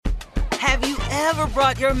Have you ever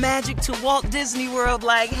brought your magic to Walt Disney World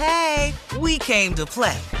like, hey, we came to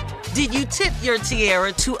play? Did you tip your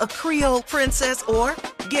tiara to a Creole princess or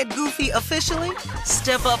get goofy officially?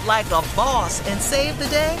 Step up like a boss and save the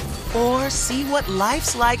day? Or see what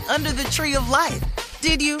life's like under the tree of life?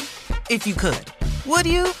 Did you? If you could. Would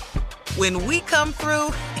you? When we come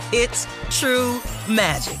through, it's true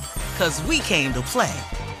magic. 'Cause we came to play.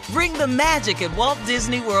 Bring the magic at Walt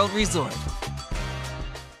Disney World Resort.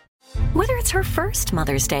 Whether it's her first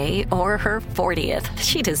Mother's Day or her 40th,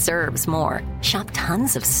 she deserves more. Shop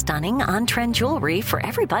tons of stunning on-trend jewelry for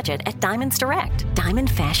every budget at Diamonds Direct. Diamond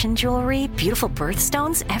fashion jewelry, beautiful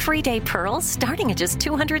birthstones, everyday pearls starting at just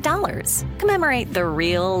 $200. Commemorate the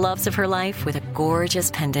real loves of her life with a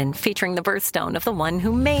gorgeous pendant featuring the birthstone of the one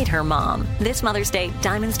who made her mom. This Mother's Day,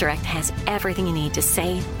 Diamonds Direct has everything you need to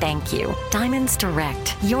say thank you. Diamonds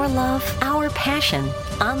Direct. Your love, our passion.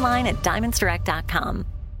 Online at diamondsdirect.com.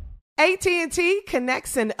 AT&T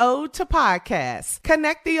connects an ode to podcasts.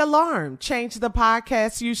 Connect the alarm. Change the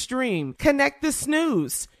podcast you stream. Connect the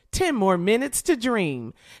snooze. 10 more minutes to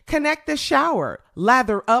dream. Connect the shower.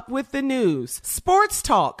 Lather up with the news. Sports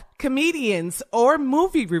talk, comedians, or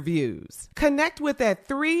movie reviews. Connect with that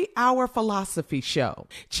 3-hour philosophy show.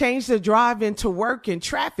 Change the drive into work in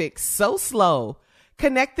traffic so slow.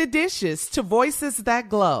 Connect the dishes to voices that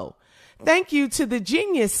glow. Thank you to the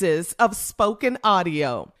geniuses of spoken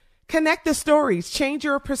audio. Connect the stories, change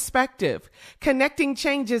your perspective. Connecting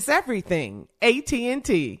changes everything.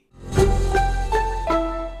 AT&T.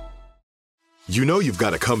 You know you've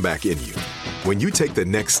got a comeback in you. When you take the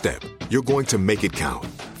next step, you're going to make it count.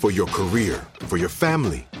 For your career, for your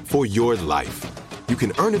family, for your life. You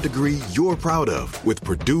can earn a degree you're proud of with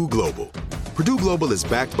Purdue Global. Purdue Global is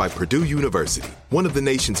backed by Purdue University, one of the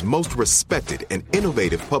nation's most respected and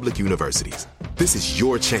innovative public universities. This is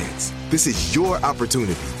your chance. This is your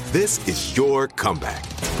opportunity. This is your comeback.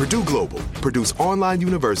 Purdue Global, Purdue's online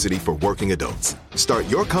university for working adults. Start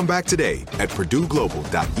your comeback today at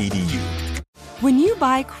purdueglobal.edu. When you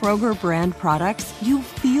buy Kroger brand products, you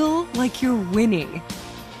feel like you're winning.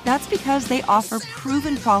 That's because they offer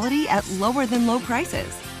proven quality at lower than low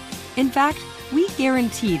prices. In fact, we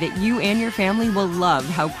guarantee that you and your family will love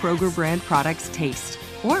how Kroger brand products taste,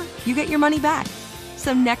 or you get your money back.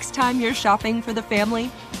 So next time you're shopping for the family,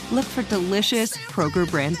 look for delicious Kroger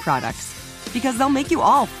brand products, because they'll make you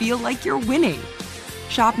all feel like you're winning.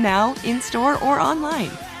 Shop now, in-store, or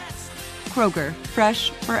online. Kroger, fresh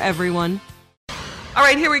for everyone. All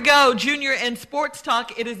right, here we go. Junior and Sports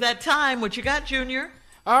Talk. It is that time. What you got, Junior?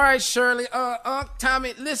 All right, Shirley.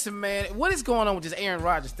 Tommy, listen, man. What is going on with this Aaron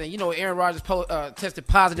Rodgers thing? You know, Aaron Rodgers tested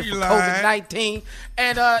positive for COVID-19.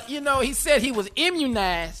 And, he said he was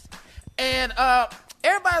immunized. And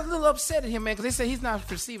everybody's a little upset at him, man, because they say he's not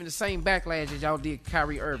receiving the same backlash as y'all did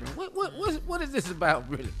Kyrie Irving. What is this about,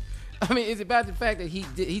 really? I mean, is it about the fact that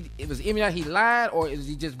it was immunized, he lied, or is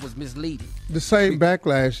he just was misleading? The same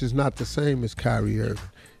backlash is not the same as Kyrie Irving.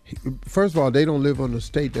 First of all, they don't live on a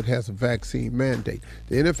state that has a vaccine mandate.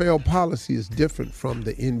 The NFL policy is different from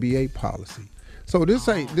the NBA policy. So this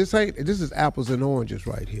is apples and oranges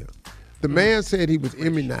right here. The man said he was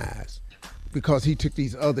immunized because he took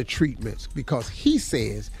these other treatments, because he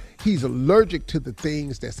says he's allergic to the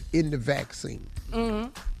things that's in the vaccine. Mm-hmm.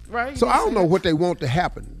 Right. So I don't know what they want to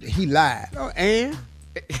happen. He lied. And?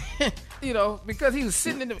 Because he was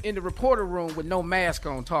sitting in the reporter room with no mask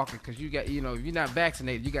on talking, because you got, if you're not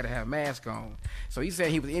vaccinated, you got to have a mask on. So he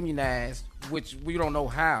said he was immunized, which we don't know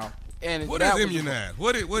how. And what is immunized?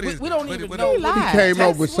 What is? We don't even know. He came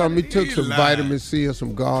up with something. He took some vitamin C and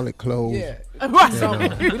some garlic cloves. Yeah. Right.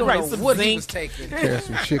 We don't know what he was taking. Had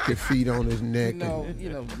some chicken feet on his neck.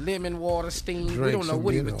 Lemon water, steam. We don't know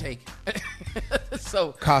what he was taking.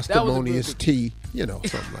 So Costamonious tea,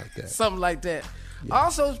 something like that. Something like that. Yeah.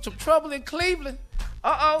 Also, some trouble in Cleveland.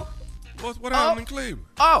 Uh-oh. What happened in Cleveland?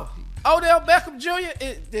 Odell Beckham Jr.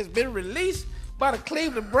 has been released by the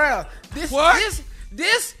Cleveland Browns. This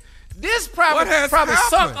probably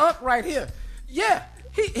sunk up right here. Yeah.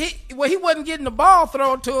 He wasn't getting the ball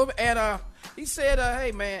thrown to him, and he said,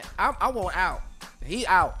 hey, man, I want out. He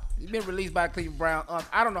out. He's been released by Cleveland Browns.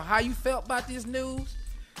 I don't know how you felt about this news.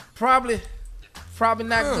 Probably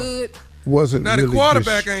not good. Wasn't now really the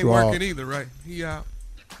quarterback distraught. Ain't working either, right? He out.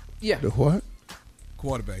 Yeah. The what?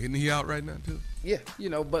 Quarterback. Isn't he out right now, too? Yeah,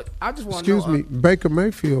 but I just want to know. Excuse me, Baker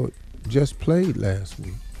Mayfield just played last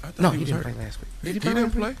week. No, he didn't play last week. He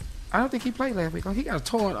didn't play? I don't think he played last week. He got a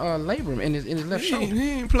torn labrum in his left shoulder. He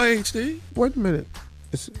ain't played, Steve. Wait a minute.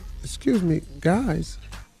 Excuse me, guys.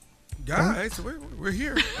 Guys, we're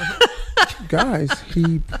here. Guys,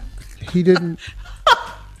 he didn't.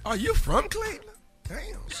 Are you from Cleveland?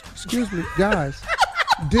 Damn. Excuse me, guys.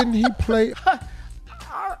 Didn't he play?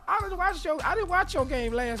 I didn't watch your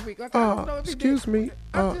game last week. I don't know if he Excuse did. me.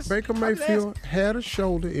 Baker I'm Mayfield had a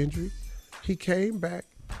shoulder injury. He came back.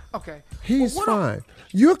 Okay. He's fine.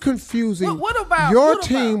 You're confusing your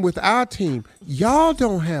team with our team. Y'all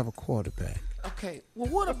don't have a quarterback. Okay. Well,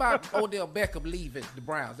 what about Odell Beckham leaving the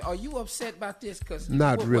Browns? Are you upset about this?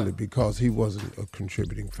 Not really, because he wasn't a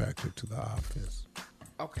contributing factor to the offense.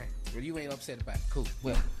 Okay. Well, you ain't upset about it. Cool.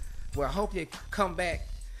 Well, I hope you come back.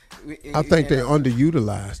 I think they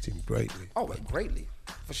underutilized him greatly. Oh, greatly.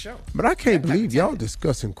 For sure. But I can't believe y'all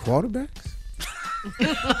discussing quarterbacks.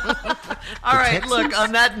 All right, look,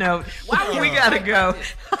 on that note, we got to go.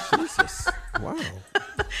 Jesus. Wow.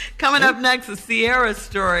 Coming up next, a Sierra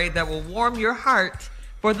story that will warm your heart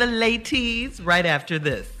for the ladies right after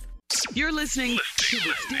this. You're listening to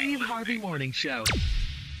the Steve Harvey Morning Show.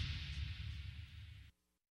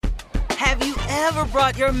 Have you ever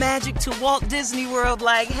brought your magic to Walt Disney World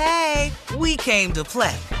like, hey, we came to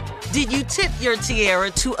play? Did you tip your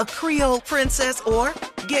tiara to a Creole princess or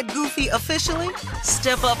get goofy officially?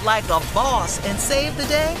 Step up like a boss and save the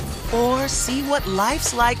day? Or see what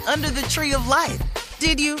life's like under the tree of life?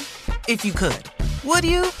 Did you? If you could. Would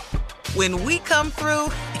you? When we come through,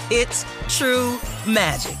 it's true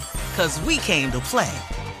magic. 'Cause we came to play.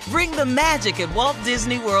 Bring the magic at Walt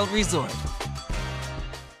Disney World Resort.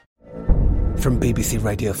 From BBC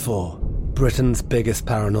Radio 4, Britain's biggest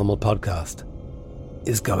paranormal podcast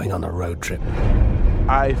is going on a road trip.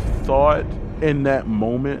 I thought in that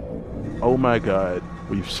moment, oh my God,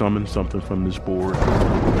 we've summoned something from this board.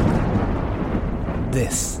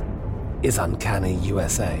 This is Uncanny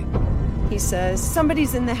USA. He says,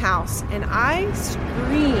 somebody's in the house, and I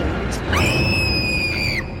screamed.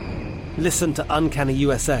 Listen to Uncanny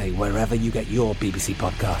USA wherever you get your BBC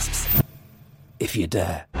podcasts, if you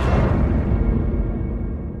dare.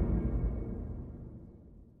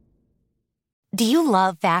 Do you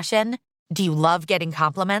love fashion? Do you love getting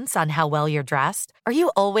compliments on how well you're dressed? Are you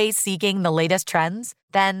always seeking the latest trends?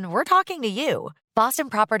 Then we're talking to you.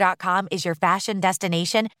 BostonProper.com is your fashion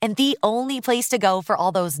destination and the only place to go for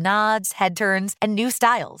all those nods, head turns, and new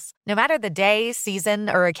styles. No matter the day, season,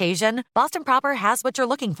 or occasion, Boston Proper has what you're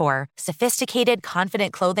looking for. Sophisticated,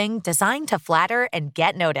 confident clothing designed to flatter and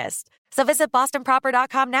get noticed. So visit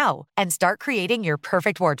BostonProper.com now and start creating your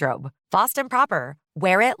perfect wardrobe. Boston Proper.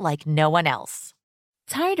 Wear it like no one else.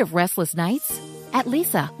 Tired of restless nights? At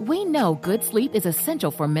Leesa, we know good sleep is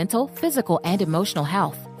essential for mental, physical, and emotional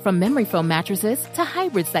health. From memory foam mattresses to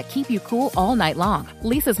hybrids that keep you cool all night long,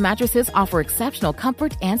 Leesa's mattresses offer exceptional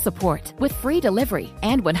comfort and support with free delivery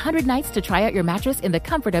and 100 nights to try out your mattress in the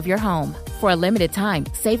comfort of your home. For a limited time,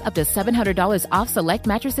 save up to $700 off select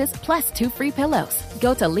mattresses plus 2 free pillows.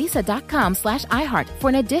 Go to leesa.com/iHeart for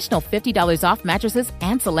an additional $50 off mattresses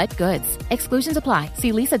and select goods. Exclusions apply.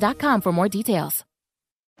 See leesa.com for more details.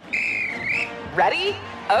 Ready?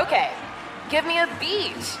 Okay. Give me a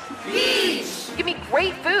beach. Beach. Give me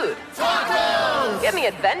great food. Tacos. Give me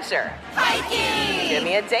adventure. Hiking. Give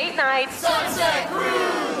me a date night. Sunset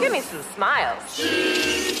cruise. Give me some smiles.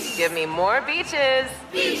 Cheese. Give me more beaches.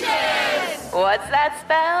 Beaches. What's that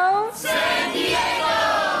spell? San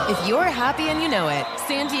Diego. If you're happy and you know it,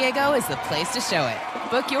 San Diego is the place to show it.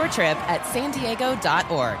 Book your trip at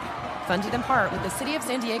sandiego.org. Funded in part with the City of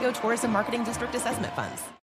San Diego Tourism Marketing District Assessment Funds.